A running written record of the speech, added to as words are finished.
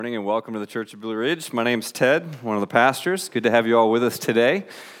Morning and welcome to the Church of Blue Ridge. My name's Ted, one of the pastors. Good to have you all with us today.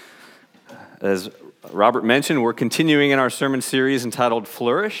 As Robert mentioned, we're continuing in our sermon series entitled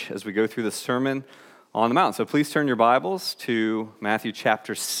Flourish as we go through the Sermon on the Mount. So please turn your Bibles to Matthew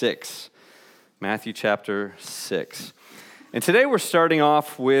chapter 6. Matthew chapter 6. And today we're starting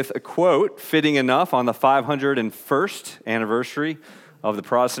off with a quote fitting enough on the 501st anniversary of the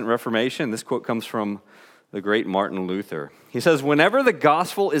Protestant Reformation. This quote comes from the great Martin Luther. He says, "Whenever the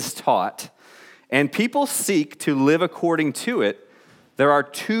gospel is taught and people seek to live according to it, there are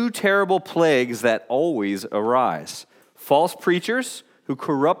two terrible plagues that always arise: false preachers who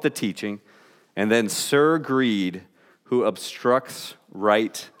corrupt the teaching, and then Sir Greed who obstructs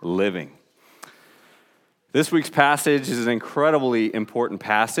right living." This week's passage is an incredibly important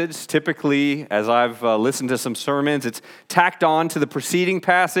passage. Typically, as I've listened to some sermons, it's tacked on to the preceding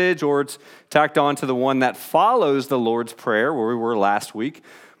passage, or it's tacked on to the one that follows the Lord's Prayer, where we were last week.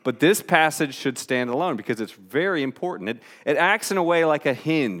 But this passage should stand alone because it's very important. It acts in a way like a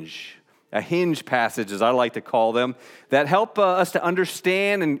hinge passage, as I like to call them, that help us to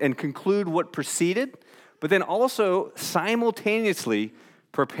understand and conclude what preceded, but then also simultaneously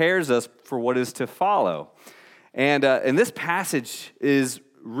prepares us for what is to follow. And this passage is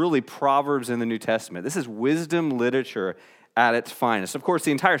really Proverbs in the New Testament. This is wisdom literature at its finest. Of course,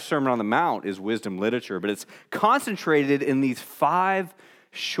 the entire Sermon on the Mount is wisdom literature, but it's concentrated in these 5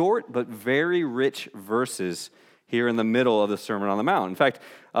 short but very rich verses here in the middle of the Sermon on the Mount. In fact,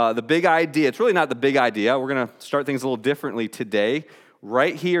 the big idea, it's really not the big idea. We're going to start things a little differently today.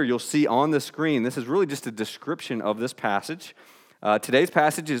 Right here, you'll see on the screen, this is really just a description of this passage. Today's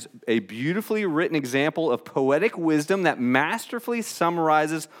passage is a beautifully written example of poetic wisdom that masterfully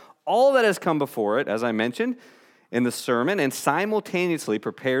summarizes all that has come before it, as I mentioned, in the sermon, and simultaneously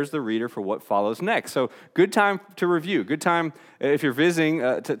prepares the reader for what follows next. So good time to review. Good time, if you're visiting,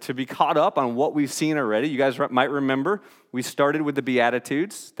 to be caught up on what we've seen already. You guys might remember we started with the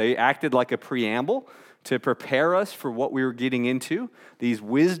Beatitudes. They acted like a preamble to prepare us for what we were getting into. These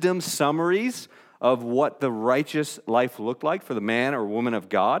wisdom summaries of what the righteous life looked like for the man or woman of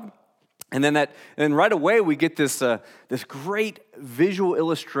God. And then right away we get this great visual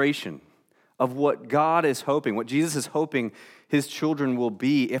illustration of what God is hoping, what Jesus is hoping his children will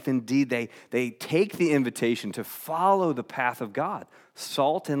be if indeed they take the invitation to follow the path of God,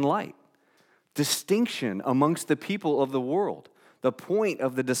 salt and light, distinction amongst the people of the world, the point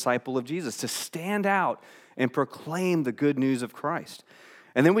of the disciple of Jesus, to stand out and proclaim the good news of Christ.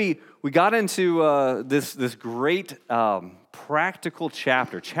 And then we got into this great practical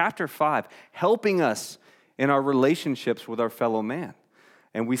chapter 5, helping us in our relationships with our fellow man.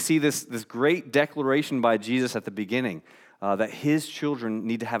 And we see this great declaration by Jesus at the beginning that his children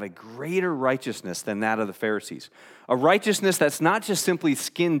need to have a greater righteousness than that of the Pharisees. A righteousness that's not just simply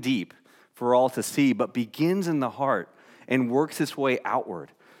skin deep for all to see, but begins in the heart and works its way outward.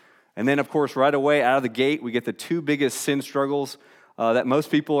 And then, of course, right away out of the gate, we get the 2 biggest sin struggles that most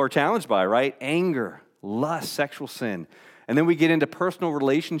people are challenged by, right? Anger, lust, sexual sin. And then we get into personal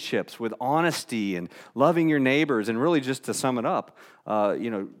relationships with honesty and loving your neighbors, and really just to sum it up,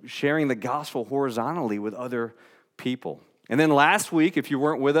 sharing the gospel horizontally with other people. And then last week, if you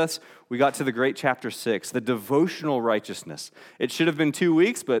weren't with us, we got to the great chapter 6, the devotional righteousness. It should have been 2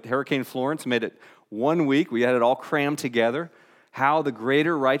 weeks, but Hurricane Florence made it 1 week. We had it all crammed together, how the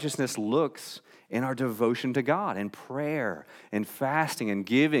greater righteousness looks in our devotion to God, and prayer, and fasting, and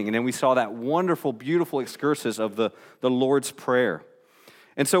giving. And then we saw that wonderful, beautiful excursus of the Lord's Prayer.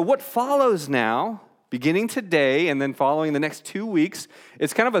 And so what follows now, beginning today and then following the next 2 weeks,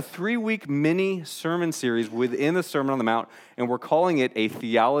 it's kind of a 3-week mini sermon series within the Sermon on the Mount, and we're calling it a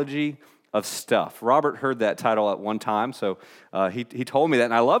theology of stuff. Robert heard that title at one time, so he told me that,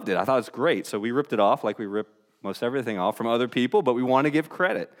 and I loved it. I thought it was great. So we ripped it off like we rip most everything off from other people, but we want to give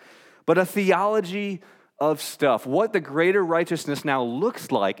credit. But a theology of stuff, what the greater righteousness now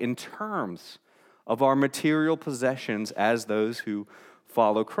looks like in terms of our material possessions as those who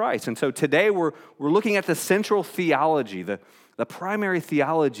follow Christ. And so today we're looking at the central theology, the primary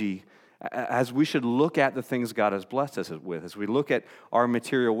theology as we should look at the things God has blessed us with, as we look at our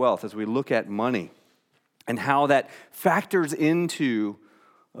material wealth, as we look at money, and how that factors into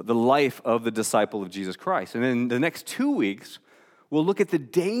the life of the disciple of Jesus Christ. And in the next 2 weeks, we'll look at the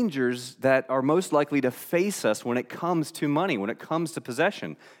dangers that are most likely to face us when it comes to money, when it comes to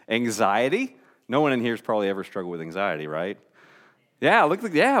possession. Anxiety. No one in here has probably ever struggled with anxiety, right? Yeah,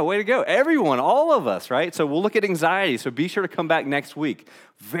 way to go. Everyone, all of us, right? So we'll look at anxiety. So be sure to come back next week.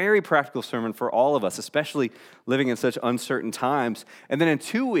 Very practical sermon for all of us, especially living in such uncertain times. And then in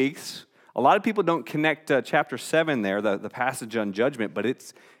 2 weeks, A lot of people don't connect chapter 7 there, the passage on judgment, but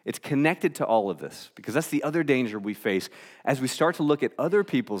it's connected to all of this because that's the other danger we face. As we start to look at other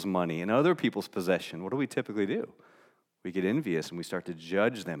people's money and other people's possession, what do we typically do? We get envious and we start to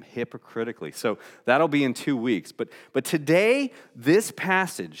judge them hypocritically. So that'll be in 2 weeks. But today, this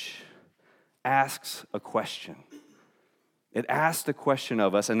passage asks a question. It asks the question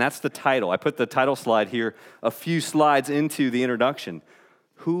of us, and that's the title. I put the title slide here a few slides into the introduction.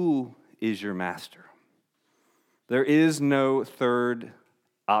 Who is your master? There is no third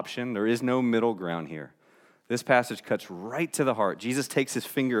option. There is no middle ground here. This passage cuts right to the heart. Jesus takes his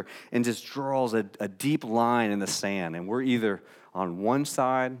finger and just draws a deep line in the sand, and we're either on one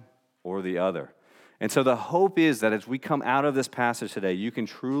side or the other. And so the hope is that as we come out of this passage today, you can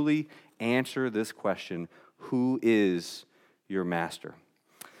truly answer this question, who is your master?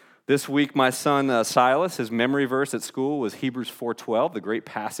 This week, my son Silas, his memory verse at school was Hebrews 4:12, the great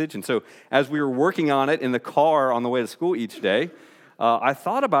passage. And so as we were working on it in the car on the way to school each day, I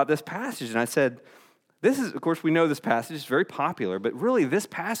thought about this passage, and I said, this is, of course, we know this passage is very popular, but really this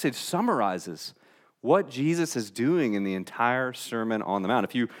passage summarizes what Jesus is doing in the entire Sermon on the Mount.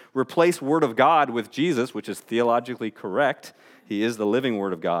 If you replace Word of God with Jesus, which is theologically correct, he is the living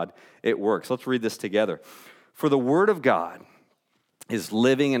Word of God, it works. Let's read this together. For the Word of God is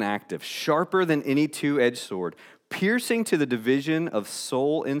living and active, sharper than any two-edged sword, piercing to the division of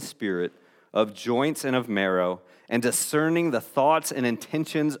soul and spirit, of joints and of marrow, and discerning the thoughts and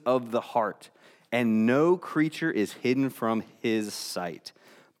intentions of the heart. And no creature is hidden from his sight,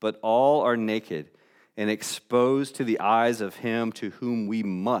 but all are naked and exposed to the eyes of him to whom we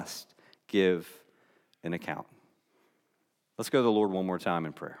must give an account. Let's go to the Lord one more time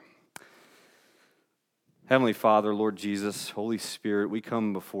in prayer. Heavenly Father, Lord Jesus, Holy Spirit, we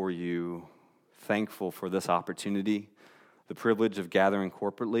come before you thankful for this opportunity, the privilege of gathering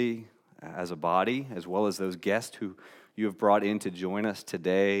corporately as a body, as well as those guests who you have brought in to join us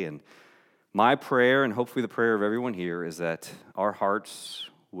today. And my prayer, and hopefully the prayer of everyone here, is that our hearts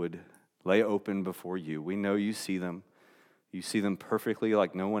would lay open before you. We know you see them. You see them perfectly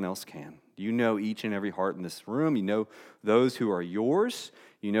like no one else can. You know each and every heart in this room. You know those who are yours.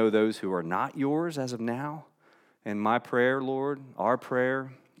 You know those who are not yours as of now. And my prayer, Lord, our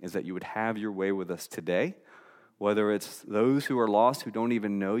prayer, is that you would have your way with us today, whether it's those who are lost who don't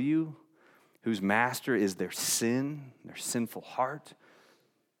even know you, whose master is their sin, their sinful heart,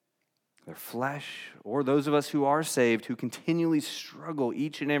 their flesh, or those of us who are saved who continually struggle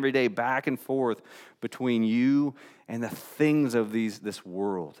each and every day back and forth between you and the things of this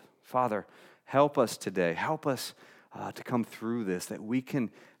world. Father, help us today. Help us to come through this, that we can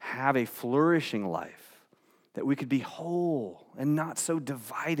have a flourishing life, that we could be whole and not so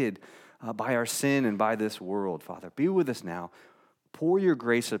divided by our sin and by this world. Father, be with us now. Pour your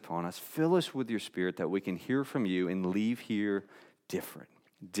grace upon us. Fill us with your Spirit that we can hear from you and leave here different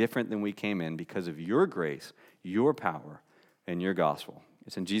than we came in because of your grace, your power, and your gospel.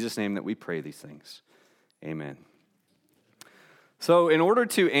 It's in Jesus' name that we pray these things. Amen. So in order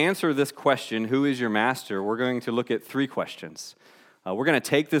to answer this question, who is your master, we're going to look at 3 questions. We're going to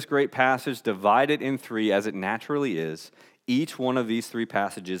take this great passage, divide it in 3 as it naturally is, each one of these 3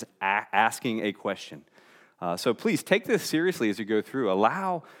 passages asking a question. So please take this seriously as you go through.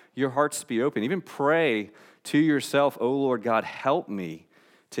 Allow your hearts to be open. Even pray to yourself, oh Lord God, help me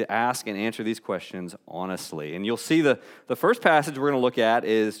to ask and answer these questions honestly. And you'll see the first passage we're going to look at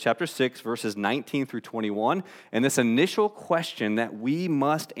is chapter 6, verses 19 through 21. And this initial question that we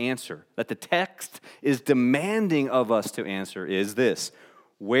must answer, that the text is demanding of us to answer, is this: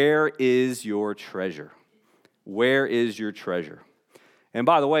 where is your treasure? Where is your treasure? And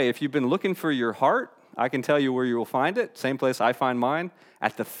by the way, if you've been looking for your heart, I can tell you where you will find it. Same place I find mine,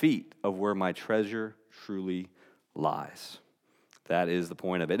 at the feet of where my treasure truly lies. That is the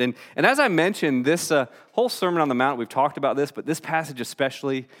point of it. And as I mentioned, this whole Sermon on the Mount, we've talked about this, but this passage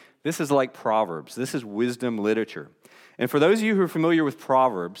especially, this is like Proverbs. This is wisdom literature. And for those of you who are familiar with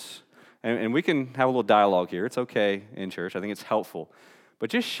Proverbs, and we can have a little dialogue here. It's okay in church. I think it's helpful. But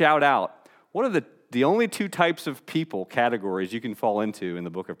just shout out, what are the only 2 types of people, categories you can fall into in the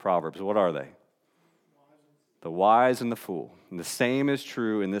book of Proverbs? What are they? The wise and the fool. And the same is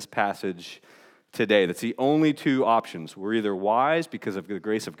true in this passage today. That's the only 2 options. We're either wise because of the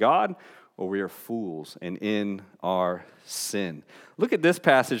grace of God, or we are fools and in our sin. Look at this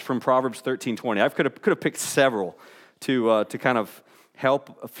passage from Proverbs 13:20. I could have picked several to kind of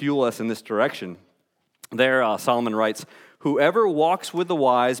help fuel us in this direction. There, Solomon writes, "Whoever walks with the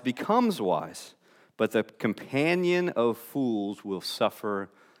wise becomes wise, but the companion of fools will suffer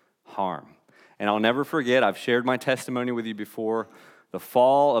harm." And I'll never forget, I've shared my testimony with you before. the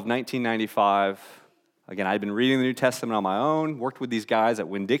fall of 1995. Again, I'd been reading the New Testament on my own, worked with these guys at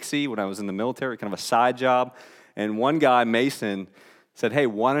Winn-Dixie when I was in the military, kind of a side job. And one guy, Mason, said, hey,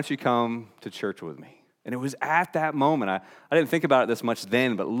 why don't you come to church with me? And it was at that moment, I didn't think about it this much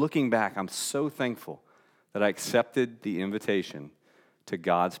then, but looking back, I'm so thankful that I accepted the invitation to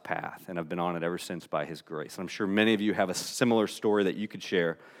God's path, and I've been on it ever since by His grace. And I'm sure many of you have a similar story that you could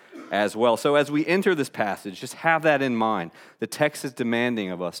share as well. So as we enter this passage, just have that in mind. The text is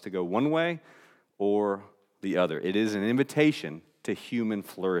demanding of us to go one way or the other. It is an invitation to human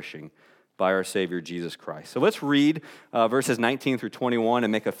flourishing by our Savior, Jesus Christ. So let's read verses 19 through 21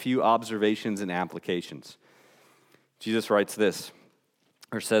 and make a few observations and applications. Jesus writes this,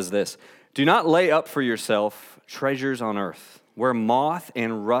 or says this, "Do not lay up for yourself treasures on earth, where moth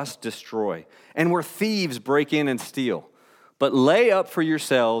and rust destroy, and where thieves break in and steal. But lay up for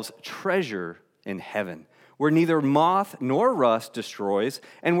yourselves treasure in heaven, where neither moth nor rust destroys,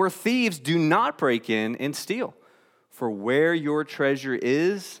 and where thieves do not break in and steal. For where your treasure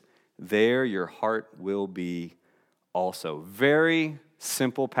is, there your heart will be also." Very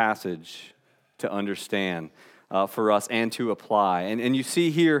simple passage to understand for us and to apply. And you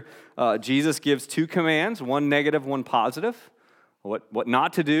see here, Jesus gives two commands, one negative, one positive. What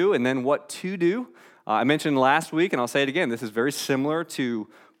not to do, and then what to do. I mentioned last week, and I'll say it again, this is very similar to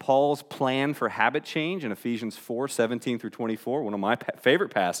Paul's plan for habit change in Ephesians 4, 17 through 24, one of my favorite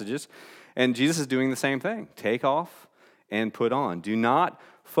passages. And Jesus is doing the same thing. Take off and put on. Do not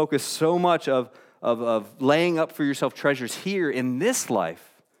focus so much of laying up for yourself treasures here in this life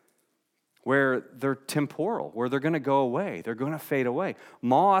where they're temporal, where they're going to go away. They're going to fade away.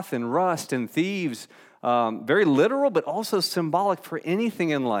 Moth and rust and thieves, very literal, but also symbolic for anything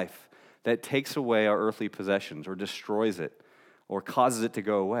in life that takes away our earthly possessions or destroys it or causes it to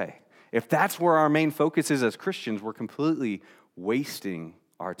go away. If that's where our main focus is as Christians, we're completely wasting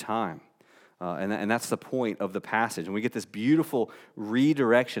our time. And that's the point of the passage. And we get this beautiful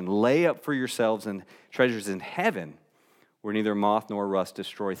redirection. Lay up for yourselves and treasures in heaven where neither moth nor rust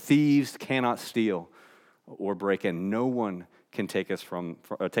destroy. Thieves cannot steal or break in. No one can take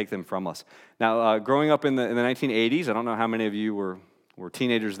them from us. Now, growing up in the 1980s, I don't know how many of you were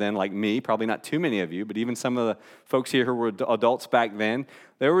teenagers then like me, probably not too many of you, but even some of the folks here who were adults back then,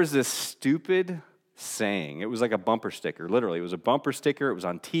 there was this stupid saying. It was like a bumper sticker, literally. It was a bumper sticker. It was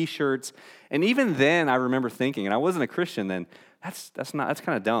on T-shirts. And even then, I remember thinking, and I wasn't a Christian then, that's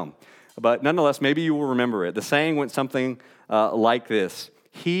kind of dumb. But nonetheless, maybe you will remember it. The saying went something like this: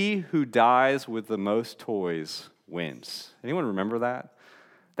 "He who dies with the most toys wins." Anyone remember that?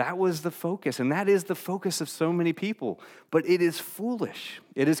 That was the focus, and that is the focus of so many people. But it is foolish.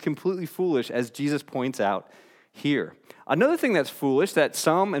 It is completely foolish, as Jesus points out here. Another thing that's foolish, that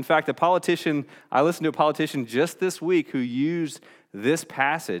some, in fact, I listened to a politician just this week who used this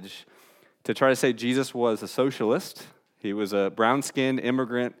passage to try to say Jesus was a socialist. He was a brown-skinned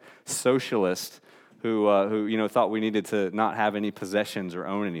immigrant socialist who thought we needed to not have any possessions or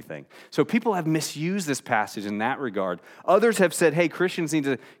own anything. So people have misused this passage in that regard. Others have said, hey, Christians need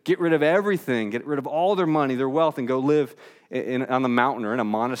to get rid of everything, get rid of all their money, their wealth, and go live on the mountain or in a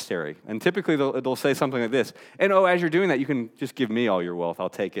monastery. And typically they'll say something like this, and as you're doing that, you can just give me all your wealth. I'll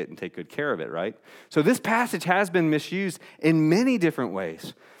take it and take good care of it, right? So this passage has been misused in many different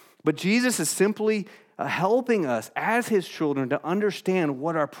ways. But Jesus is simply helping us as His children to understand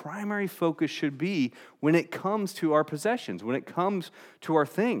what our primary focus should be when it comes to our possessions, when it comes to our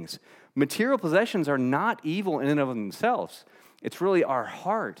things. Material possessions are not evil in and of themselves. It's really our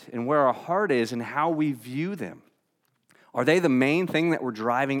heart and where our heart is and how we view them. Are they the main thing that we're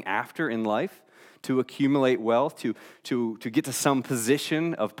driving after in life? To accumulate wealth, to get to some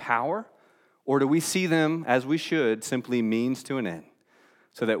position of power? Or do we see them, as we should, simply means to an end?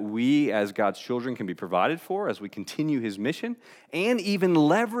 So that we, as God's children, can be provided for as we continue His mission and even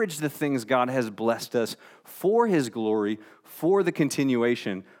leverage the things God has blessed us for His glory, for the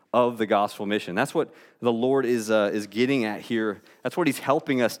continuation of the gospel mission. That's what the Lord is getting at here. That's what He's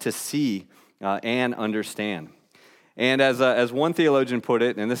helping us to see and understand. And as one theologian put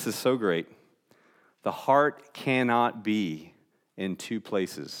it, and this is so great, the heart cannot be in two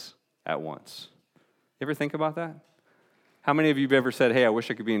places at once. You ever think about that? How many of you have ever said, hey, I wish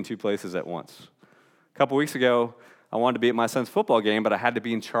I could be in two places at once? A couple weeks ago, I wanted to be at my son's football game, but I had to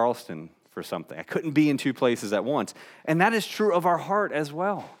be in Charleston for something. I couldn't be in two places at once. And that is true of our heart as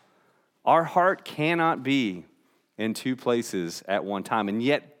well. Our heart cannot be in two places at one time. And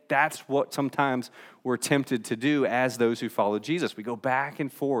yet, that's what sometimes we're tempted to do as those who follow Jesus. We go back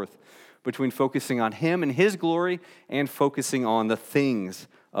and forth between focusing on Him and His glory and focusing on the things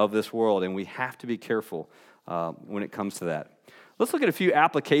of this world. And we have to be careful when it comes to that. Let's look at a few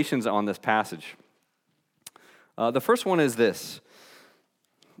applications on this passage. The first one is this,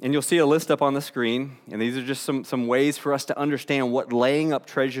 and you'll see a list up on the screen, and these are just some ways for us to understand what laying up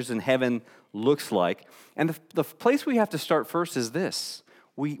treasures in heaven looks like. And the place we have to start first is this.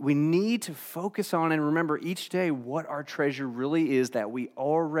 We need to focus on and remember each day what our treasure really is that we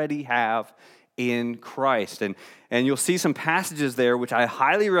already have in Christ. And you'll see some passages there which I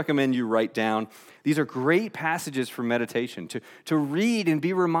highly recommend you write down. These are great passages for meditation, to read and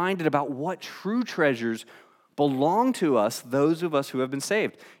be reminded about what true treasures belong to us, those of us who have been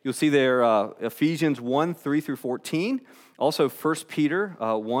saved. You'll see there Ephesians 1, 3 through 14, also 1 Peter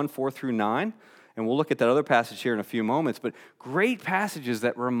 1, 4 through 9, and we'll look at that other passage here in a few moments, but great passages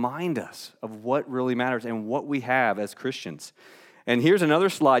that remind us of what really matters and what we have as Christians. And here's another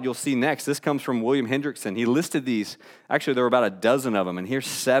slide you'll see next. This comes from William Hendrickson. He listed these. Actually, there were about a dozen of them, and here's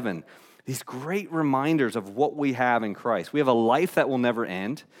 7. These great reminders of what we have in Christ. We have a life that will never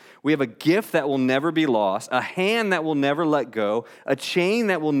end. We have a gift that will never be lost, a hand that will never let go, a chain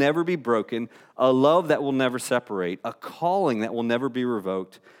that will never be broken, a love that will never separate, a calling that will never be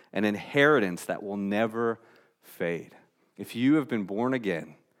revoked, an inheritance that will never fade. If you have been born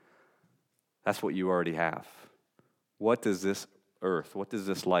again, that's what you already have. What does this earth, what does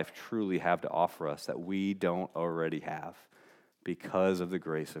this life truly have to offer us that we don't already have because of the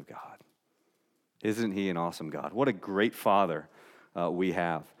grace of God? Isn't he an awesome God? What a great Father we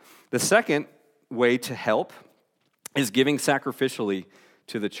have. The second way to help is giving sacrificially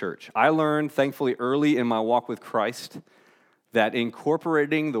to the church. I learned, thankfully, early in my walk with Christ that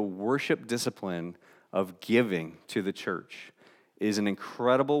incorporating the worship discipline of giving to the church is an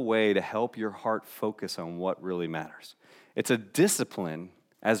incredible way to help your heart focus on what really matters. It's a discipline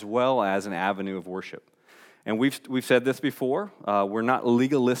as well as an avenue of worship. And we've said this before. We're not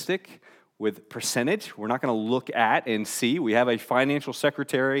legalistic with percentage. We're not going to look at and see. We have a financial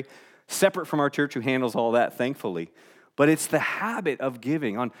secretary separate from our church who handles all that, thankfully. But it's the habit of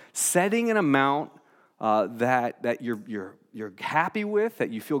giving, on setting an amount that you're happy with,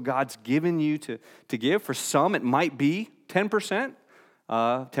 that you feel God's given you to give. For some, it might be 10%.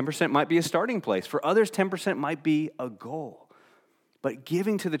 10% might be a starting place. For others, 10% might be a goal. But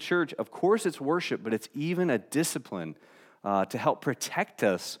giving to the church, of course, it's worship, but it's even a discipline to help protect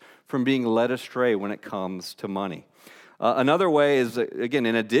us from being led astray when it comes to money. Another way is, again,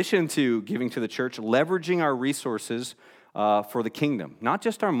 in addition to giving to the church, leveraging our resources for the kingdom. Not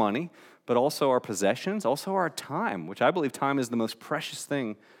just our money, but also our possessions, also our time, which I believe time is the most precious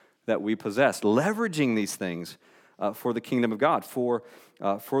thing that we possess. Leveraging these things for the kingdom of God, for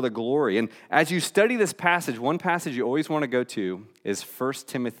the glory. And as you study this passage, one passage you always want to go to is 1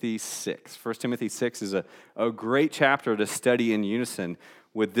 Timothy 6. 1 Timothy 6 is a great chapter to study in unison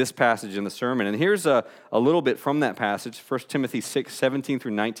with this passage in the sermon. And here's a little bit from that passage, 1 Timothy 6, 17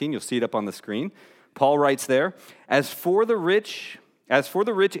 through 19. You'll see it up on the screen. Paul writes there, As for the rich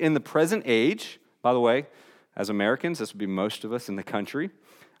in the present age, by the way, as Americans, this would be most of us in the country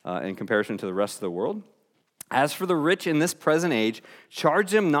in comparison to the rest of the world. As for the rich in this present age,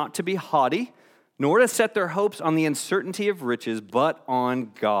 charge them not to be haughty, nor to set their hopes on the uncertainty of riches, but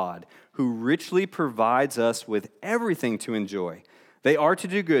on God, who richly provides us with everything to enjoy. They are to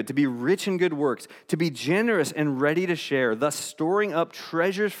do good, to be rich in good works, to be generous and ready to share, thus storing up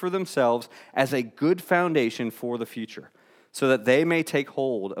treasures for themselves as a good foundation for the future, so that they may take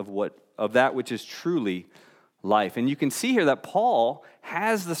hold of that which is truly life. And you can see here that Paul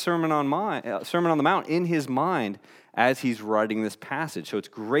has the Sermon on the Mount in his mind as he's writing this passage. So it's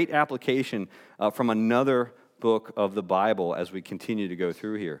great application from another book of the Bible as we continue to go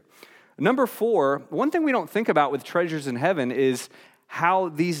through here. Number 4, one thing we don't think about with treasures in heaven is how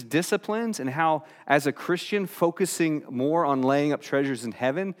these disciplines and how, as a Christian, focusing more on laying up treasures in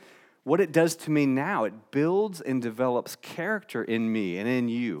heaven, what it does to me now, it builds and develops character in me and in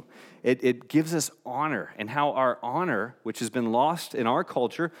you. It gives us honor, and how our honor, which has been lost in our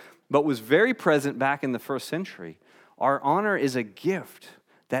culture, but was very present back in the first century, our honor is a gift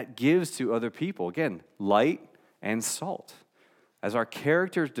that gives to other people. Again, light and salt. As our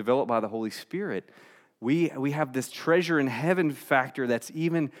character is developed by the Holy Spirit, we have this treasure in heaven factor that's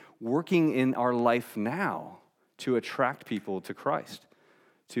even working in our life now to attract people to Christ,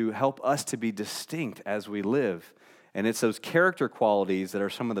 to help us to be distinct as we live. And it's those character qualities that are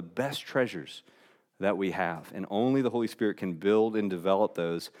some of the best treasures that we have. And only the Holy Spirit can build and develop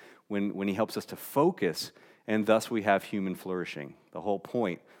those when he helps us to focus, and thus we have human flourishing, the whole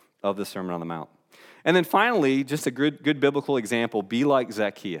point of the Sermon on the Mount. And then finally, just a good biblical example, be like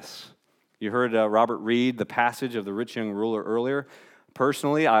Zacchaeus. You heard Robert read the passage of the rich young ruler earlier.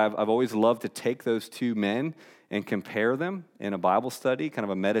 Personally, I've always loved to take those two men and compare them in a Bible study, kind of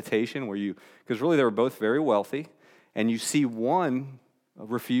a meditation because really they were both very wealthy, and you see one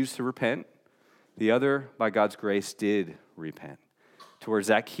refused to repent, the other, by God's grace, did repent. To where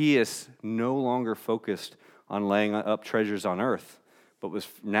Zacchaeus no longer focused on laying up treasures on earth, but was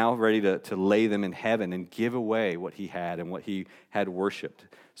now ready to lay them in heaven and give away what he had and what he had worshipped.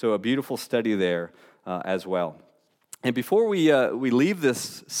 So a beautiful study there as well. And before we leave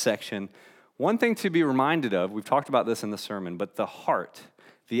this section, one thing to be reminded of, we've talked about this in the sermon, but the heart,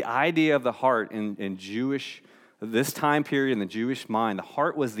 the idea of the heart in Jewish, this time period in the Jewish mind, the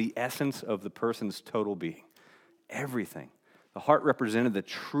heart was the essence of the person's total being. Everything. The heart represented the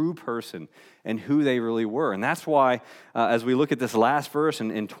true person and who they really were. And that's why, as we look at this last verse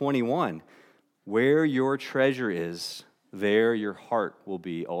in 21, where your treasure is, there your heart will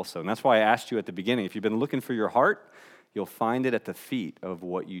be also. And that's why I asked you at the beginning, if you've been looking for your heart, you'll find it at the feet of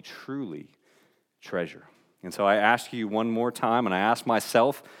what you truly treasure. And so I ask you one more time, and I ask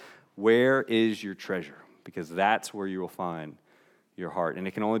myself, where is your treasure? Because that's where you will find your heart. And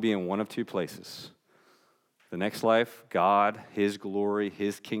it can only be in one of two places. The next life, God, His glory,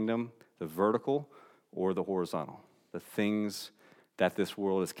 His kingdom, the vertical or the horizontal. The things that this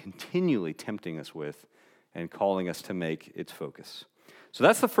world is continually tempting us with and calling us to make its focus. So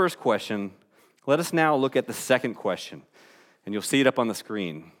that's the first question. Let us now look at the second question. And you'll see it up on the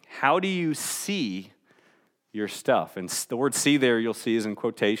screen. How do you see your stuff? And the word see there you'll see is in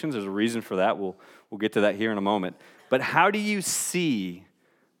quotations. There's a reason for that. We'll get to that here in a moment. But how do you see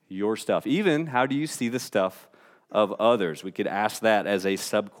your stuff? Even how do you see the stuff of others? We could ask that as a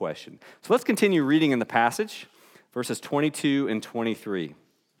sub-question. So let's continue reading in the passage, verses 22 and 23.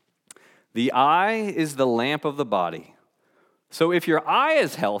 The eye is the lamp of the body. So if your eye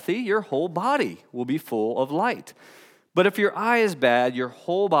is healthy, your whole body will be full of light. But if your eye is bad, your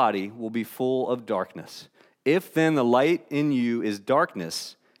whole body will be full of darkness. If then the light in you is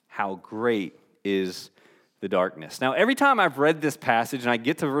darkness, how great is the darkness. Now, every time I've read this passage and I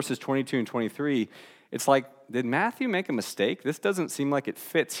get to verses 22 and 23, it's like, did Matthew make a mistake? This doesn't seem like it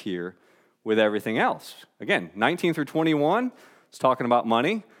fits here with everything else. Again, 19 through 21 is talking about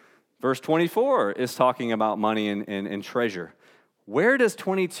money. Verse 24 is talking about money and treasure. Where does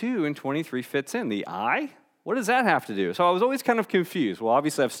 22 and 23 fits in? The eye? What does that have to do? So I was always kind of confused. Well,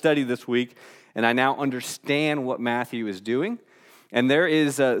 obviously I've studied this week, and I now understand what Matthew is doing. And there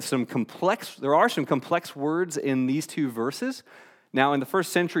are some complex words in these two verses. Now, in the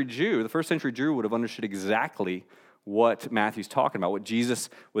first century Jew would have understood exactly what Matthew's talking about, what Jesus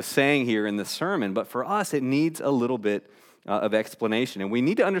was saying here in the sermon. But for us, it needs a little bit of explanation. And we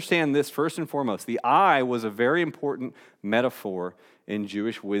need to understand this first and foremost. The eye was a very important metaphor in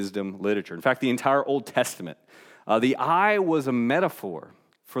Jewish wisdom literature. In fact, the entire Old Testament. The eye was a metaphor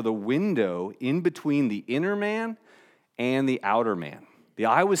for the window in between the inner man and the outer man. The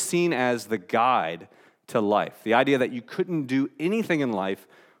eye was seen as the guide to life. The idea that you couldn't do anything in life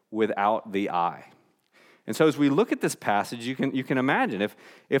without the eye. And so as we look at this passage, you can imagine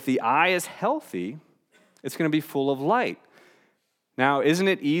if the eye is healthy, it's going to be full of light. Now, isn't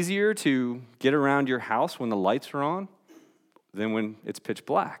it easier to get around your house when the lights are on than when it's pitch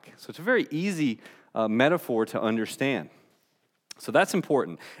black? So it's a very easy metaphor to understand. So that's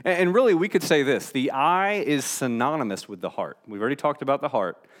important. And really, we could say this. The eye is synonymous with the heart. We've already talked about the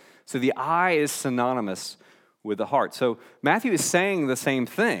heart. So the eye is synonymous with the heart. So Matthew is saying the same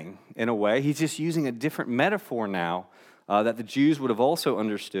thing in a way. He's just using a different metaphor now that the Jews would have also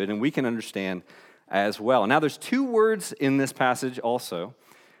understood, and we can understand as well. Now, there's two words in this passage also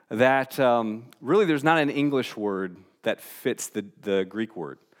that really there's not an English word that fits the Greek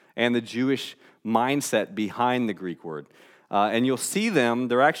word and the Jewish mindset behind the Greek word. And you'll see them,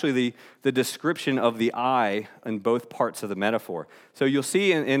 they're actually the description of the eye in both parts of the metaphor. So you'll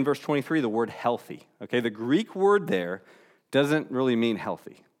see in verse 23 the word healthy. Okay, the Greek word there doesn't really mean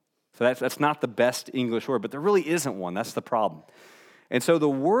healthy. So that's not the best English word, but there really isn't one. That's the problem. And so the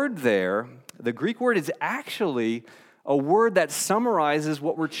word there, the Greek word, is actually a word that summarizes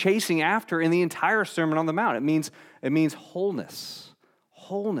what we're chasing after in the entire Sermon on the Mount. It means wholeness.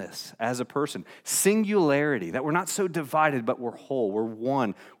 Wholeness as a person, singularity, that we're not so divided, but we're whole, we're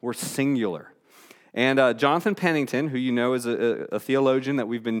one, we're singular. And Jonathan Pennington, who you know is a theologian that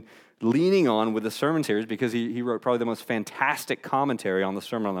we've been leaning on with the sermon series because he wrote probably the most fantastic commentary on the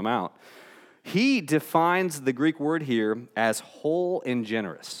Sermon on the Mount, he defines the Greek word here as whole and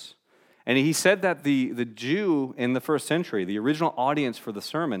generous. And he said that the Jew in the first century, the original audience for the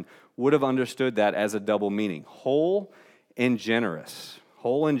sermon, would have understood that as a double meaning, whole and generous.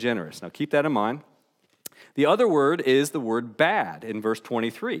 Whole and generous. Now keep that in mind. The other word is the word bad in verse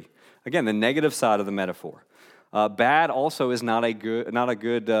 23. Again, the negative side of the metaphor. Bad also is not a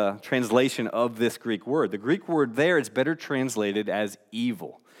good translation of this Greek word. The Greek word there is better translated as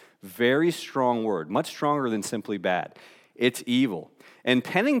evil. Very strong word, much stronger than simply bad. It's evil. And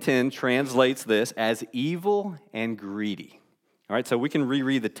Pennington translates this as evil and greedy. All right, so we can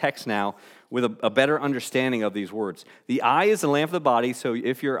reread the text now with a better understanding of these words. The eye is the lamp of the body, so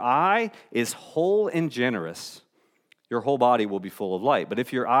if your eye is whole and generous, your whole body will be full of light. But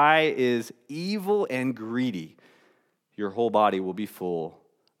if your eye is evil and greedy, your whole body will be full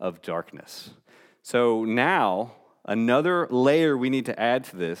of darkness. So now, another layer we need to add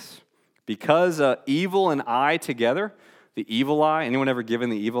to this, because evil and eye together, the evil eye, anyone ever given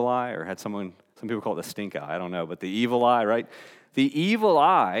the evil eye or had some people call it the stink eye, I don't know, but the evil eye, right? The evil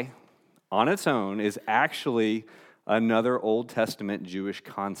eye on its own is actually another Old Testament Jewish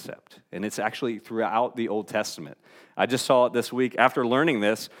concept, and it's actually throughout the Old Testament. I just saw it this week. After learning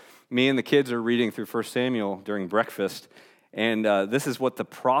this, me and the kids are reading through 1 Samuel during breakfast, and this is what the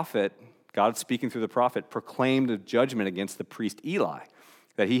prophet, God speaking through the prophet, proclaimed a judgment against the priest Eli,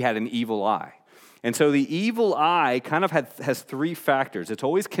 that he had an evil eye. And so the evil eye kind of has three factors. It's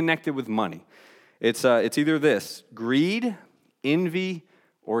always connected with money. It's either this: greed, envy,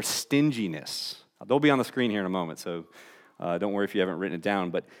 or stinginess. They'll be on the screen here in a moment, so don't worry if you haven't written it down.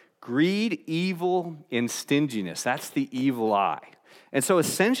 But greed, evil, and stinginess, that's the evil eye. And so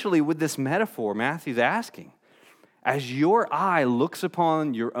essentially with this metaphor, Matthew's asking, as your eye looks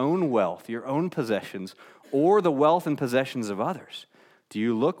upon your own wealth, your own possessions, or the wealth and possessions of others, do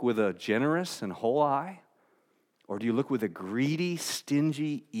you look with a generous and whole eye? Or do you look with a greedy,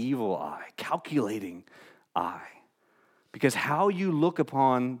 stingy, evil eye, calculating eye? Because how you look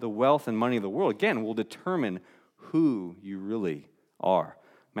upon the wealth and money of the world, again, will determine who you really are.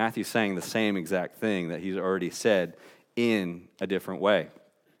 Matthew's saying the same exact thing that he's already said in a different way.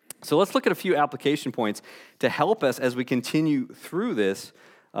 So let's look at a few application points to help us as we continue through this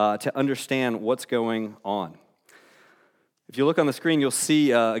to understand what's going on. If you look on the screen, you'll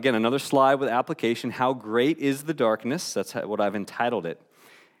see, again, another slide with application. How great is the darkness? That's what I've entitled it.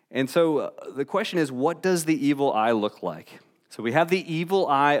 And so the question is, what does the evil eye look like? So we have the evil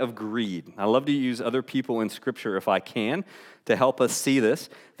eye of greed. I love to use other people in Scripture if I can to help us see this.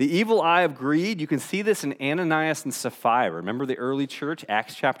 The evil eye of greed, you can see this in Ananias and Sapphira. Remember the early church,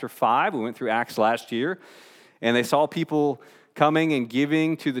 Acts chapter 5? We went through Acts last year. And they saw people coming and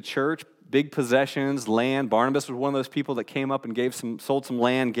giving to the church big possessions, land. Barnabas was one of those people that came up and sold some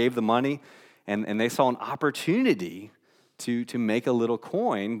land, gave the money, and they saw an opportunity to make a little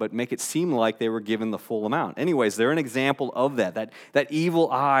coin, but make it seem like they were given the full amount. Anyways, they're an example of that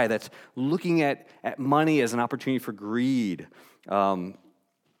evil eye that's looking at money as an opportunity for greed. In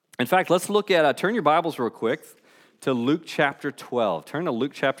fact, let's look at, turn your Bibles real quick to Luke chapter 12. Turn to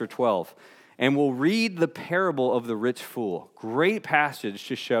Luke chapter 12. And we'll read the parable of the rich fool. Great passage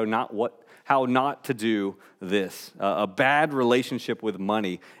to show how not to do this. A bad relationship with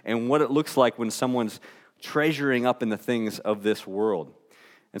money and what it looks like when someone's treasuring up in the things of this world.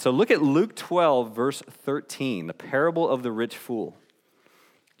 And so look at Luke 12, verse 13, the parable of the rich fool.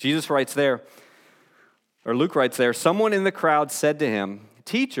 Luke writes there, someone in the crowd said to him,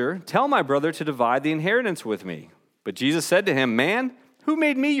 "Teacher, tell my brother to divide the inheritance with me." But Jesus said to him, "Man, who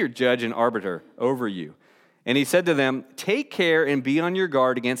made me your judge and arbiter over you?" And he said to them, "Take care and be on your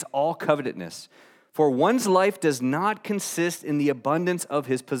guard against all covetousness, for one's life does not consist in the abundance of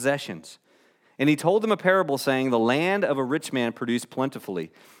his possessions." And he told them a parable, saying, "The land of a rich man produced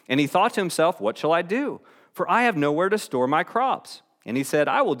plentifully. And he thought to himself, 'What shall I do? For I have nowhere to store my crops.' And he said,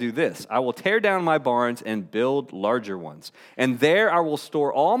 'I will do this. I will tear down my barns and build larger ones. And there I will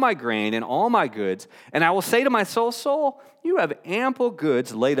store all my grain and all my goods. And I will say to my soul, soul, you have ample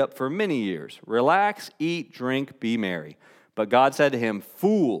goods laid up for many years. Relax, eat, drink, be merry.' But God said to him,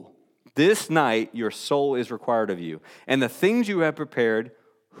 'Fool, this night your soul is required of you. And the things you have prepared,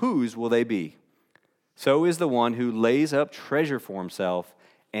 whose will they be? So is the one who lays up treasure for himself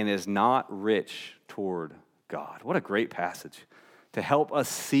and is not rich toward God.'" What a great passage to help us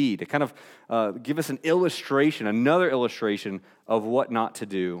see, to kind of give us an illustration, another illustration of what not to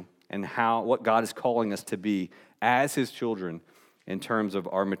do and what God is calling us to be as his children in terms of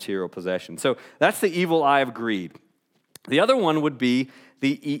our material possessions. So that's the evil eye of greed. The other one would be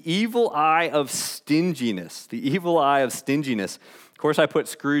the evil eye of stinginess. The evil eye of stinginess. Of course, I put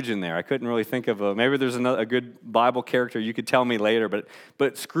Scrooge in there. I couldn't really think of maybe there's a good Bible character you could tell me later,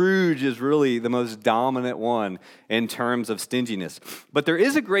 but Scrooge is really the most dominant one in terms of stinginess. But there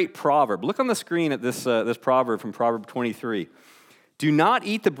is a great proverb. Look on the screen at this proverb from Proverb 23. "Do not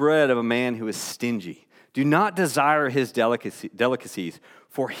eat the bread of a man who is stingy. Do not desire his delicacies,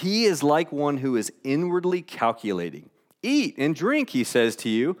 for he is like one who is inwardly calculating. Eat and drink, he says to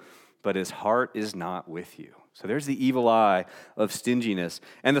you, but his heart is not with you. So there's the evil eye of stinginess.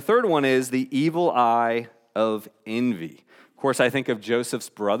 And the third one is the evil eye of envy. Of course, I think of Joseph's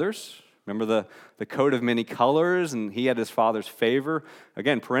brothers. Remember the coat of many colors, and he had his father's favor.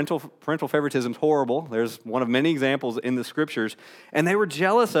 Again, parental favoritism is horrible. There's one of many examples in the scriptures, and they were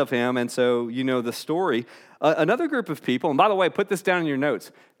jealous of him, and so you know the story. Another group of people, and by the way, put this down in your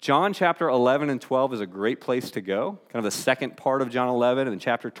notes. John chapter 11 and 12 is a great place to go, kind of the second part of John 11 and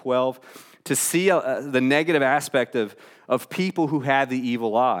chapter 12, to see the negative aspect of people who had the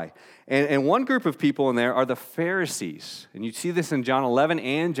evil eye. And one group of people in there are the Pharisees. And you see this in John 11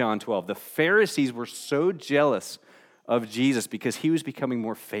 and John 12. The Pharisees were so jealous of Jesus because he was becoming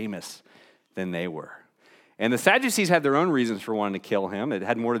more famous than they were. And the Sadducees had their own reasons for wanting to kill him. It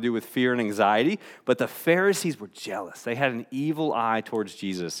had more to do with fear and anxiety. But the Pharisees were jealous. They had an evil eye towards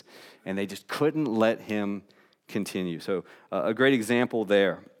Jesus, and they just couldn't let him continue. So a great example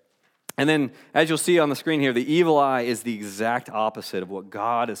there. And then, as you'll see on the screen here, the evil eye is the exact opposite of what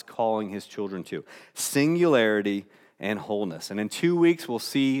God is calling his children to: singularity and wholeness. And in 2 weeks, we'll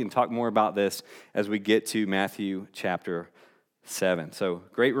see and talk more about this as we get to Matthew chapter 7. So,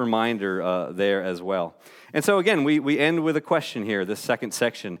 great reminder there as well. And so, again, we end with a question here, this second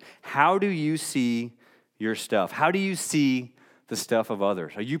section. How do you see your stuff? How do you see the stuff of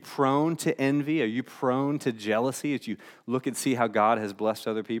others? Are you prone to envy? Are you prone to jealousy as you look and see how God has blessed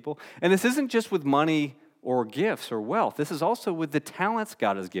other people? And this isn't just with money or gifts or wealth. This is also with the talents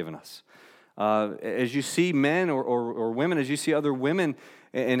God has given us. As you see men or women, as you see other women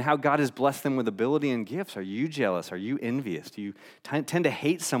and how God has blessed them with ability and gifts, are you jealous? Are you envious? Do you tend to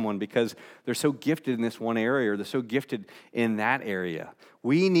hate someone because they're so gifted in this one area or they're so gifted in that area?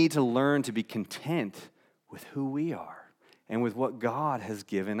 We need to learn to be content with who we are and with what God has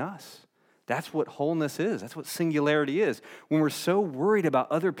given us. That's what wholeness is. That's what singularity is. When we're so worried about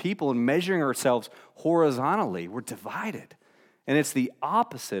other people and measuring ourselves horizontally, we're divided. And it's the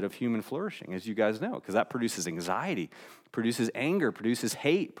opposite of human flourishing, as you guys know, because that produces anxiety, produces anger, produces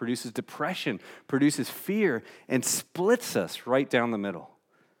hate, produces depression, produces fear, and splits us right down the middle,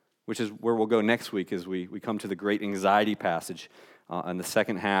 which is where we'll go next week as we come to the great anxiety passage in the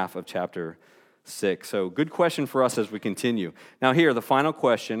second half of chapter 6. So good question for us as we continue. Now here, the final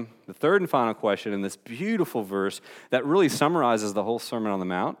question, the third and final question in this beautiful verse that really summarizes the whole Sermon on the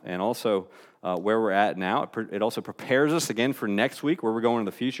Mount and also where we're at now. It also prepares us again for next week where we're going in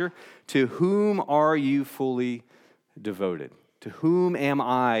the future. To whom are you fully devoted? To whom am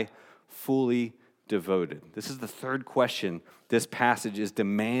I fully devoted? This is the third question this passage is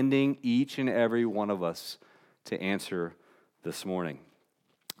demanding each and every one of us to answer this morning.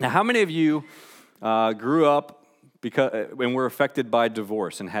 Now, how many of you grew up and were affected by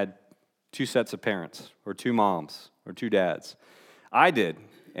divorce and had two sets of parents, or two moms, or two dads? I did,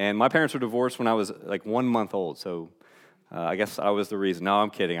 and my parents were divorced when I was like 1 month old, so I guess I was the reason. No,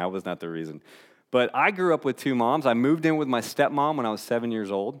 I'm kidding. I was not the reason. But I grew up with two moms. I moved in with my stepmom when I was 7 years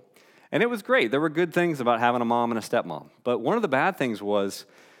old, and it was great. There were good things about having a mom and a stepmom, but one of the bad things was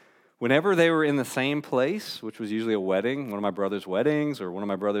whenever they were in the same place, which was usually a wedding, one of my brother's weddings or one of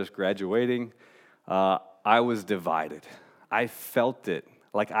my brother's graduating, I was divided. I felt it.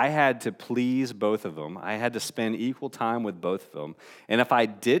 Like I had to please both of them. I had to spend equal time with both of them. And if I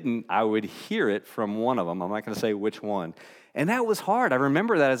didn't, I would hear it from one of them. I'm not going to say which one. And that was hard. I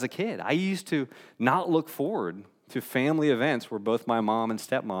remember that as a kid. I used to not look forward to family events where both my mom and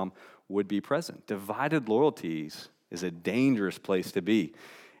stepmom would be present. Divided loyalties is a dangerous place to be.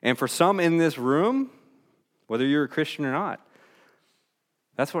 And for some in this room, whether you're a Christian or not,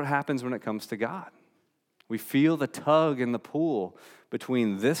 that's what happens when it comes to God. We feel the tug and the pull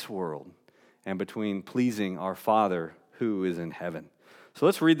between this world and between pleasing our Father who is in heaven. So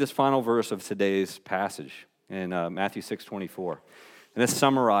let's read this final verse of today's passage in Matthew 6:24. And this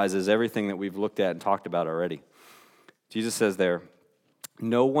summarizes everything that we've looked at and talked about already. Jesus says there,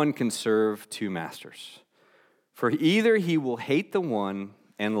 "No one can serve two masters, for either he will hate the one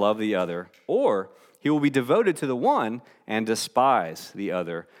and love the other, or he will be devoted to the one and despise the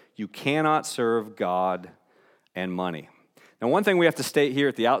other. You cannot serve God and money." Now, one thing we have to state here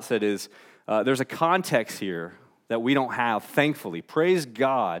at the outset is there's a context here that we don't have, thankfully. Praise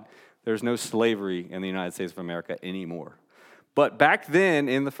God, there's no slavery in the United States of America anymore. But back then,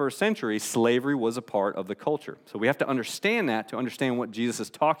 in the first century, slavery was a part of the culture. So we have to understand that to understand what Jesus is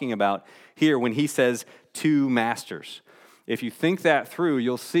talking about here when he says two masters. If you think that through,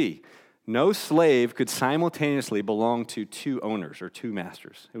 you'll see no slave could simultaneously belong to two owners or two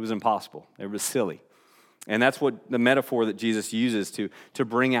masters. It was impossible. It was silly. And that's what the metaphor that Jesus uses to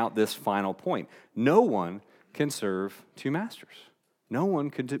bring out this final point. No one can serve two masters. No one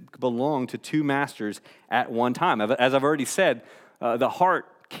could belong to two masters at one time. As I've already said, the heart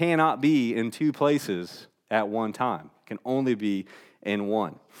cannot be in two places at one time. It can only be in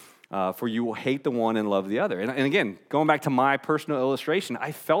one. For you will hate the one and love the other. And again, going back to my personal illustration,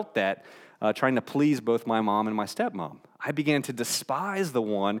 I felt that trying to please both my mom and my stepmom. I began to despise the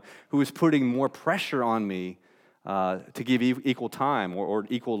one who was putting more pressure on me to give equal time or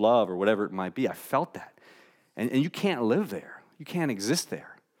equal love or whatever it might be. I felt that. And you can't live there. You can't exist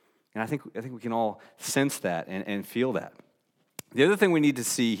there. And I think we can all sense that and feel that. The other thing we need to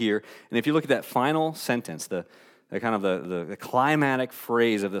see here, and if you look at that final sentence, the climatic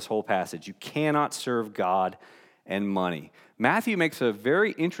phrase of this whole passage, you cannot serve God and money. Matthew makes a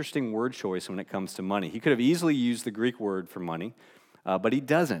very interesting word choice when it comes to money. He could have easily used the Greek word for money, but he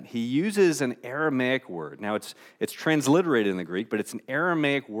doesn't. He uses an Aramaic word. Now, it's transliterated in the Greek, but it's an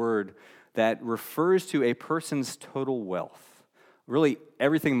Aramaic word that refers to a person's total wealth. Really,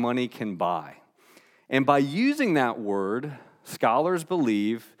 everything money can buy. And by using that word, scholars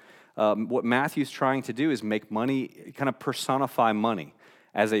believe what Matthew's trying to do is make money, kind of personify money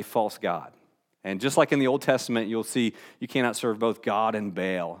as a false god. And just like in the Old Testament, you'll see you cannot serve both God and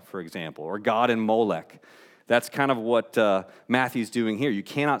Baal, for example, or God and Molech. That's kind of what Matthew's doing here. You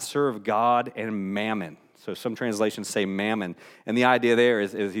cannot serve God and mammon. So some translations say mammon. And the idea there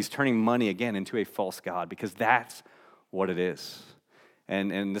is he's turning money again into a false god because that's what it is.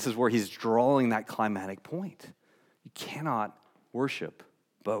 And this is where he's drawing that climatic point. You cannot worship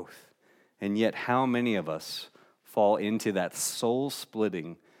both. And yet how many of us fall into that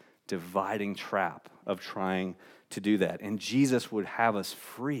soul-splitting, dividing trap of trying to do that? And Jesus would have us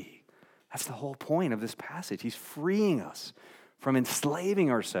free. That's the whole point of this passage. He's freeing us from enslaving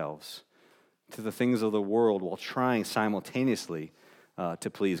ourselves to the things of the world while trying simultaneously to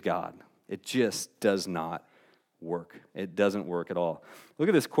please God. It just does not work. It doesn't work at all. Look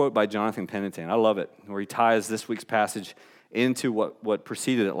at this quote by Jonathan Pennington. I love it, where he ties this week's passage into what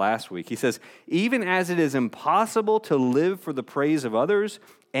preceded it last week. He says, even as it is impossible to live for the praise of others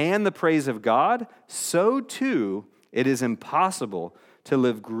and the praise of God, so too it is impossible to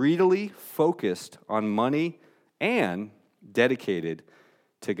live greedily focused on money and dedicated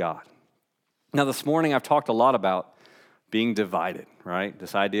to God. Now, this morning I've talked a lot about being divided, right?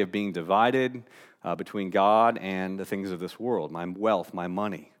 This idea of being divided between God and the things of this world, my wealth, my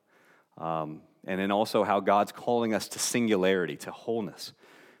money. And then also how God's calling us to singularity, to wholeness.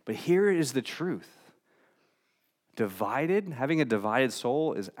 But here is the truth. Having a divided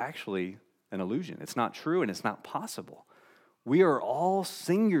soul is actually an illusion. It's not true and it's not possible. We are all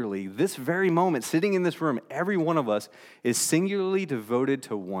singularly, this very moment, sitting in this room, every one of us is singularly devoted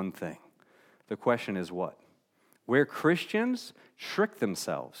to one thing. The question is what? Where Christians trick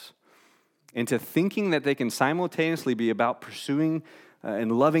themselves into thinking that they can simultaneously be about pursuing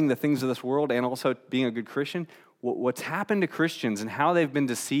and loving the things of this world and also being a good Christian, what's happened to Christians and how they've been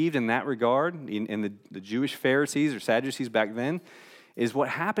deceived in that regard, in the Jewish Pharisees or Sadducees back then, is what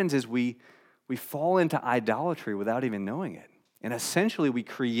happens is we fall into idolatry without even knowing it. And essentially we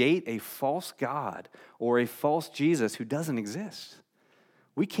create a false God or a false Jesus who doesn't exist.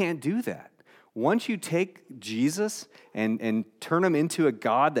 We can't do that. Once you take Jesus and turn him into a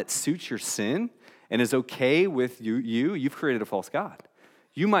God that suits your sin and is okay with you've created a false God.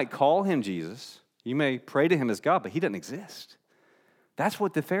 You might call him Jesus. You may pray to him as God, but he doesn't exist. That's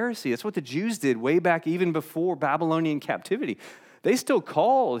what that's what the Jews did way back even before Babylonian captivity. They still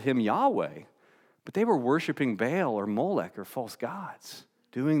called him Yahweh, but they were worshiping Baal or Molech or false gods,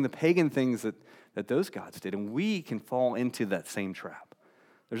 doing the pagan things that those gods did. And we can fall into that same trap.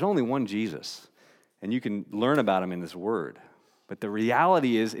 There's only one Jesus, and you can learn about him in this word. But the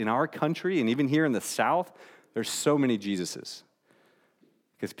reality is, in our country, and even here in the South, there's so many Jesuses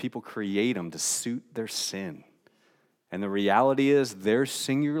because people create them to suit their sin. And the reality is, they're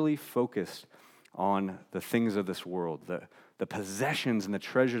singularly focused on the things of this world. The possessions and the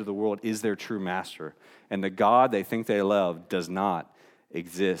treasures of the world is their true master. And the God they think they love does not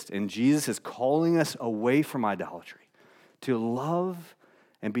exist. And Jesus is calling us away from idolatry to love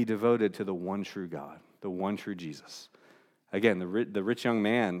and be devoted to the one true God, the one true Jesus. Again, the rich young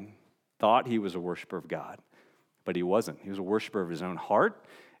man thought he was a worshiper of God, but he wasn't. He was a worshiper of his own heart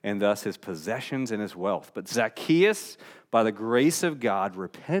and thus his possessions and his wealth. But Zacchaeus, by the grace of God,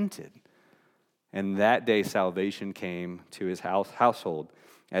 repented, and that day salvation came to his household,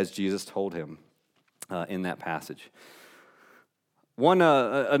 as Jesus told him in that passage.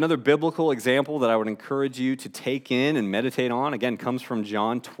 Another biblical example that I would encourage you to take in and meditate on, again, comes from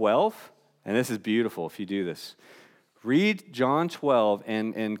John 12, And this is beautiful if you do this. Read John 12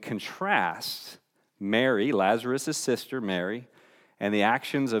 and contrast Mary, Lazarus' sister, Mary, and the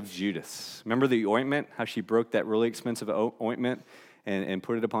actions of Judas. Remember the ointment, how she broke that really expensive ointment and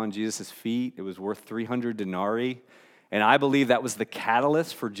put it upon Jesus' feet? It was worth 300 denarii. And I believe that was the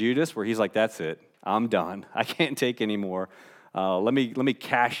catalyst for Judas, where he's like, that's it. I'm done. I can't take any more. Let me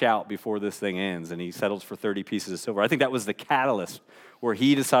cash out before this thing ends. And he settles for 30 pieces of silver. I think that was the catalyst where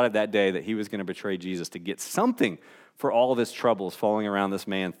he decided that day that he was going to betray Jesus to get something for all of his troubles following around this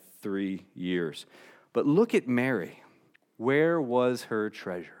man 3 years. But look at Mary. Where was her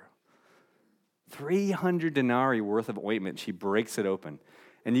treasure? 300 denarii worth of ointment. She breaks it open.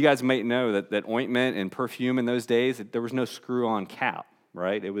 And you guys might know that ointment and perfume in those days, there was no screw-on cap,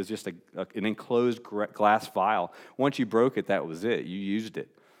 right? It was just an enclosed glass vial. Once you broke it, that was it. You used it.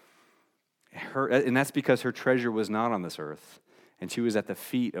 And that's because her treasure was not on this earth. And she was at the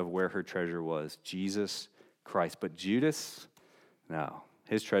feet of where her treasure was, Jesus Christ. But Judas, no.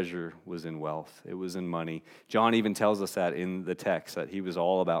 His treasure was in wealth. It was in money. John even tells us that in the text, that he was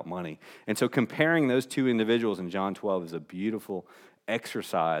all about money. And so comparing those two individuals in John 12 is a beautiful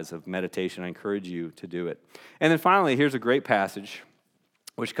exercise of meditation. I encourage you to do it. And then finally, here's a great passage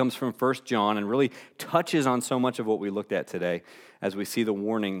which comes from 1 John and really touches on so much of what we looked at today as we see the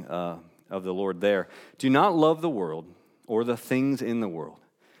warning of the Lord there. Do not love the world or the things in the world.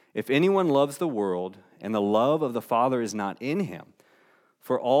 If anyone loves the world and the love of the Father is not in him,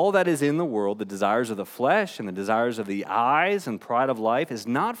 for all that is in the world, the desires of the flesh and the desires of the eyes and pride of life, is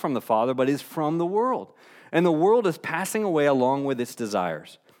not from the Father, but is from the world. And the world is passing away along with its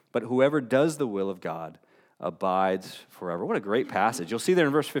desires. But whoever does the will of God abides forever. What a great passage. You'll see there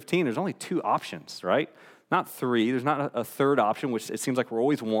in verse 15, there's only 2 options, right? Not 3. There's not a third option, which it seems like we're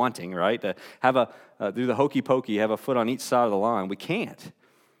always wanting, right? To have do the hokey pokey, have a foot on each side of the line. We can't.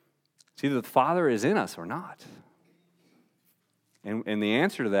 It's either the Father is in us or not. And the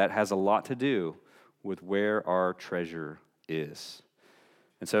answer to that has a lot to do with where our treasure is.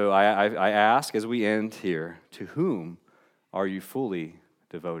 And so I ask as we end here, to whom are you fully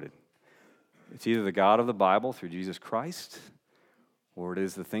devoted? It's either the God of the Bible through Jesus Christ, or it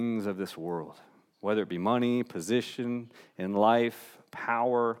is the things of this world, whether it be money, position in life,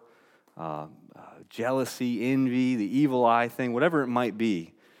 power, jealousy, envy, the evil eye thing, whatever it might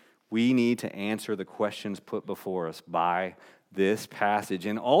be. We need to answer the questions put before us by this passage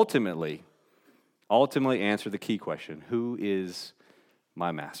and ultimately answer the key question: who is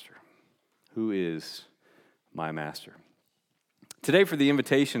my master? Who is my master? Today for the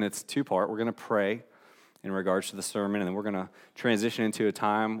invitation, it's 2-part. We're going to pray in regards to the sermon, and then we're going to transition into a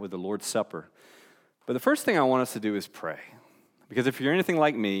time with the Lord's Supper. But the first thing I want us to do is pray. Because if you're anything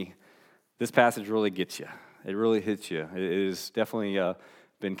like me, this passage really gets you. It really hits you. It has definitely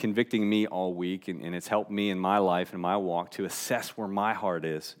been convicting me all week, and it's helped me in my life and my walk to assess where my heart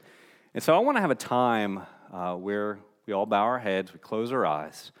is. And so I want to have a time where we all bow our heads, we close our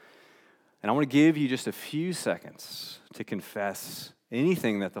eyes, and I want to give you just a few seconds to confess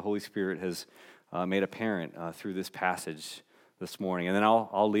anything that the Holy Spirit has made apparent through this passage this morning. And then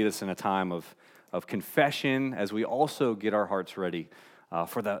I'll lead us in a time of confession as we also get our hearts ready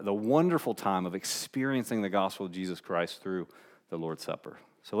for the wonderful time of experiencing the gospel of Jesus Christ through the Lord's Supper.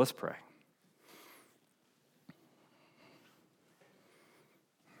 So let's pray.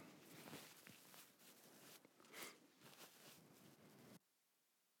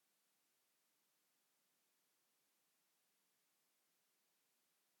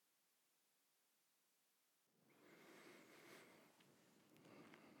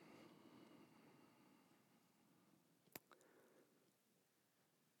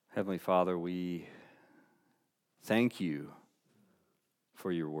 Heavenly Father, we thank you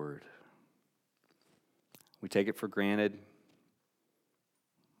for your word. We take it for granted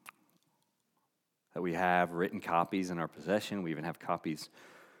that we have written copies in our possession. We even have copies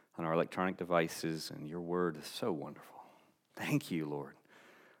on our electronic devices, and your word is so wonderful. Thank you, Lord,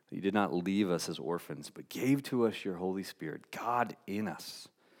 that you did not leave us as orphans, but gave to us your Holy Spirit, God in us,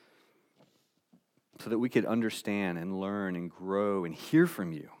 so that we could understand and learn and grow and hear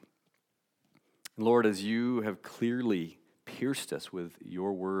from you. And Lord, as you have clearly pierced us with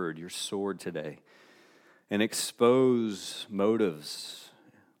your word, your sword today, and expose motives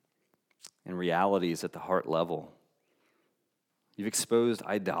and realities at the heart level. You've exposed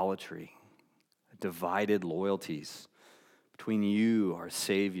idolatry, divided loyalties between you, our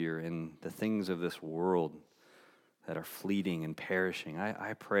Savior, and the things of this world that are fleeting and perishing.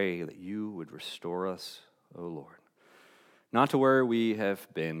 I pray that you would restore us, O Lord, not to where we have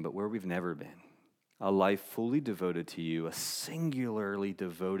been, but where we've never been. a life fully devoted to you, a singularly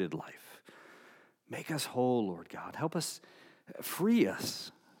devoted life. Make us whole, Lord God. Help us, free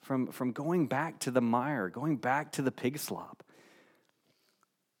us from going back to the mire, going back to the pig slop.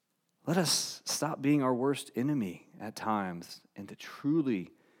 Let us stop being our worst enemy at times and to truly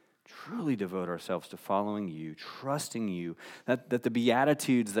devote ourselves to following you, trusting you, that the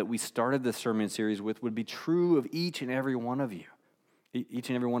Beatitudes that we started this sermon series with would be true of each and every one of you, each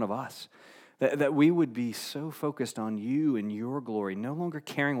and every one of us. That we would be so focused on you and your glory, no longer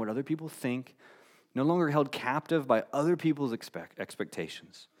caring what other people think, no longer held captive by other people's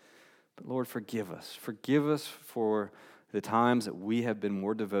expectations. But Lord, forgive us. Forgive us for the times that we have been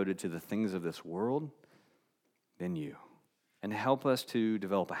more devoted to the things of this world than you. And help us to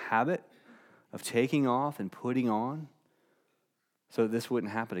develop a habit of taking off and putting on so that this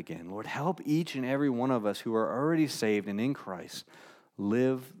wouldn't happen again. Lord, help each and every one of us who are already saved and in Christ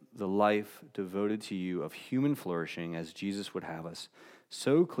live the life devoted to you of human flourishing as Jesus would have us,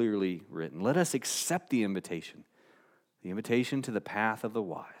 so clearly written. Let us accept the invitation to the path of the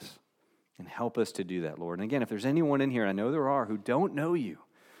wise, and help us to do that, Lord. And again, if there's anyone in here, and I know there are, who don't know you,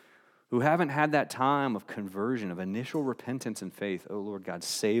 who haven't had that time of conversion, of initial repentance and faith, oh Lord God,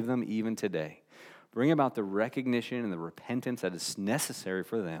 save them even today. Bring about the recognition and the repentance that is necessary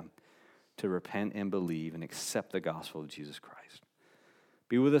for them to repent and believe and accept the gospel of Jesus Christ.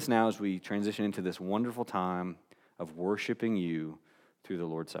 Be with us now as we transition into this wonderful time of worshiping you through the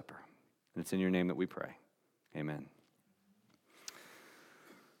Lord's Supper. And it's in your name that we pray. Amen.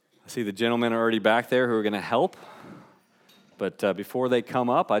 I see the gentlemen are already back there who are going to help. But before they come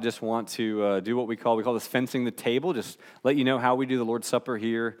up, I just want to do what we call this fencing the table. Just let you know how we do the Lord's Supper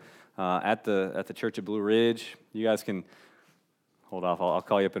here at the Church of Blue Ridge. You guys can hold off. I'll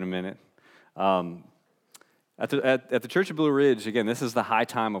call you up in a minute. At the Church of Blue Ridge, again, this is the high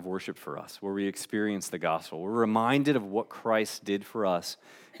time of worship for us, where we experience the gospel. We're reminded of what Christ did for us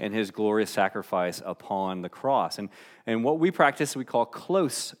and his glorious sacrifice upon the cross. And what we practice, we call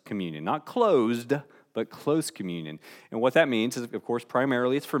close communion. Not closed, but close communion. And what that means is, of course,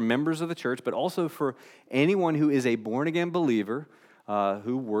 primarily it's for members of the church, but also for anyone who is a born-again believer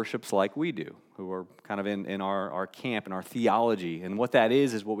who worships like we do, who are kind of in our camp, in our theology. And what that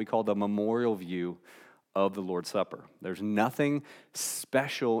is what we call the memorial view of the Lord's Supper. There's nothing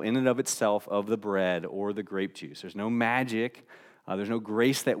special in and of itself of the bread or the grape juice. There's no magic. There's no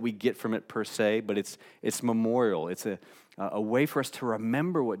grace that we get from it per se, but it's memorial. It's a way for us to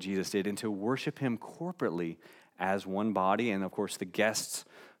remember what Jesus did and to worship him corporately as one body, and of course the guests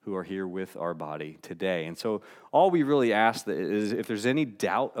who are here with our body today. And so all we really ask is, if there's any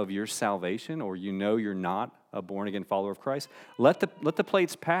doubt of your salvation, or you know you're not a born-again follower of Christ, let the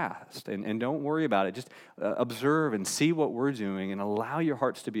plates pass and don't worry about it. Just observe and see what we're doing and allow your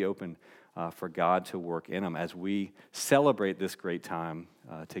hearts to be open for God to work in them as we celebrate this great time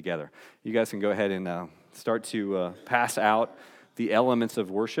together. You guys can go ahead and start to pass out the elements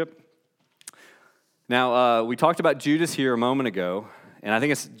of worship. Now, we talked about Judas here a moment ago, and I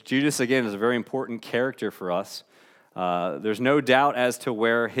think Judas, again, is a very important character for us. There's no doubt as to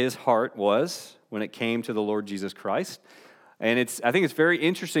where his heart was when it came to the Lord Jesus Christ. And I think it's very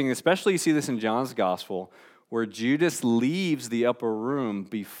interesting, especially you see this in John's gospel, where Judas leaves the upper room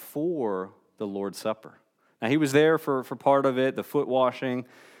before the Lord's Supper. Now, he was there for part of it, the foot washing,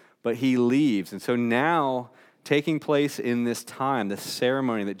 but he leaves. And so now, taking place in this time, this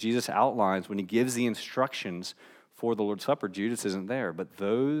ceremony that Jesus outlines when he gives the instructions for the Lord's Supper, Judas isn't there, but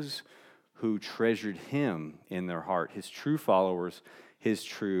those who treasured him in their heart, his true followers, his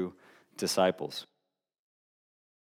true disciples.